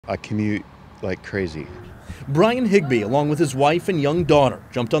I commute like crazy. Brian Higbee, along with his wife and young daughter,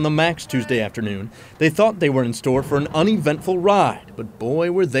 jumped on the MAX Tuesday afternoon. They thought they were in store for an uneventful ride, but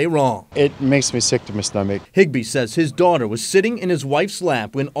boy, were they wrong. It makes me sick to my stomach. Higbee says his daughter was sitting in his wife's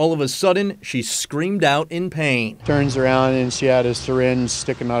lap when all of a sudden she screamed out in pain. Turns around and she had a syringe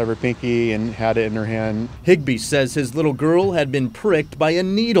sticking out of her pinky and had it in her hand. Higbee says his little girl had been pricked by a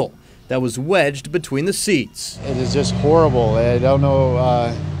needle that was wedged between the seats. It is just horrible. I don't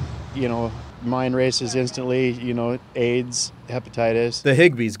know, mind races instantly, AIDS, hepatitis. The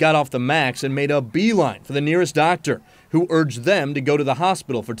Higbees got off the MAX and made a beeline for the nearest doctor, who urged them to go to the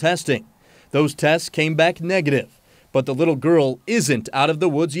hospital for testing. Those tests came back negative, but the little girl isn't out of the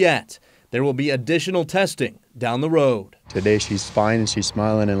woods yet. There will be additional testing down the road. Today she's fine and she's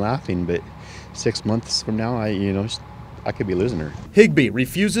smiling and laughing, but 6 months from now, I could be losing her. Higbee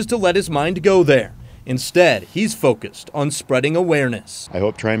refuses to let his mind go there. Instead, he's focused on spreading awareness. I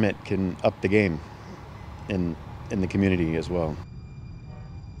hope TriMet can up the game in the community as well.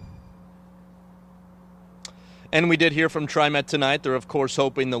 And we did hear from TriMet tonight. They're, of course,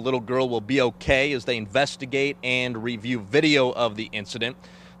 hoping the little girl will be okay as they investigate and review video of the incident.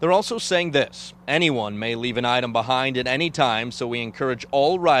 They're also saying this: anyone may leave an item behind at any time, so we encourage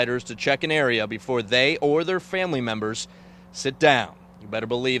all riders to check an area before they or their family members sit down. You better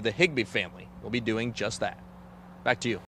believe the Higbee family will be doing just that. Back to you.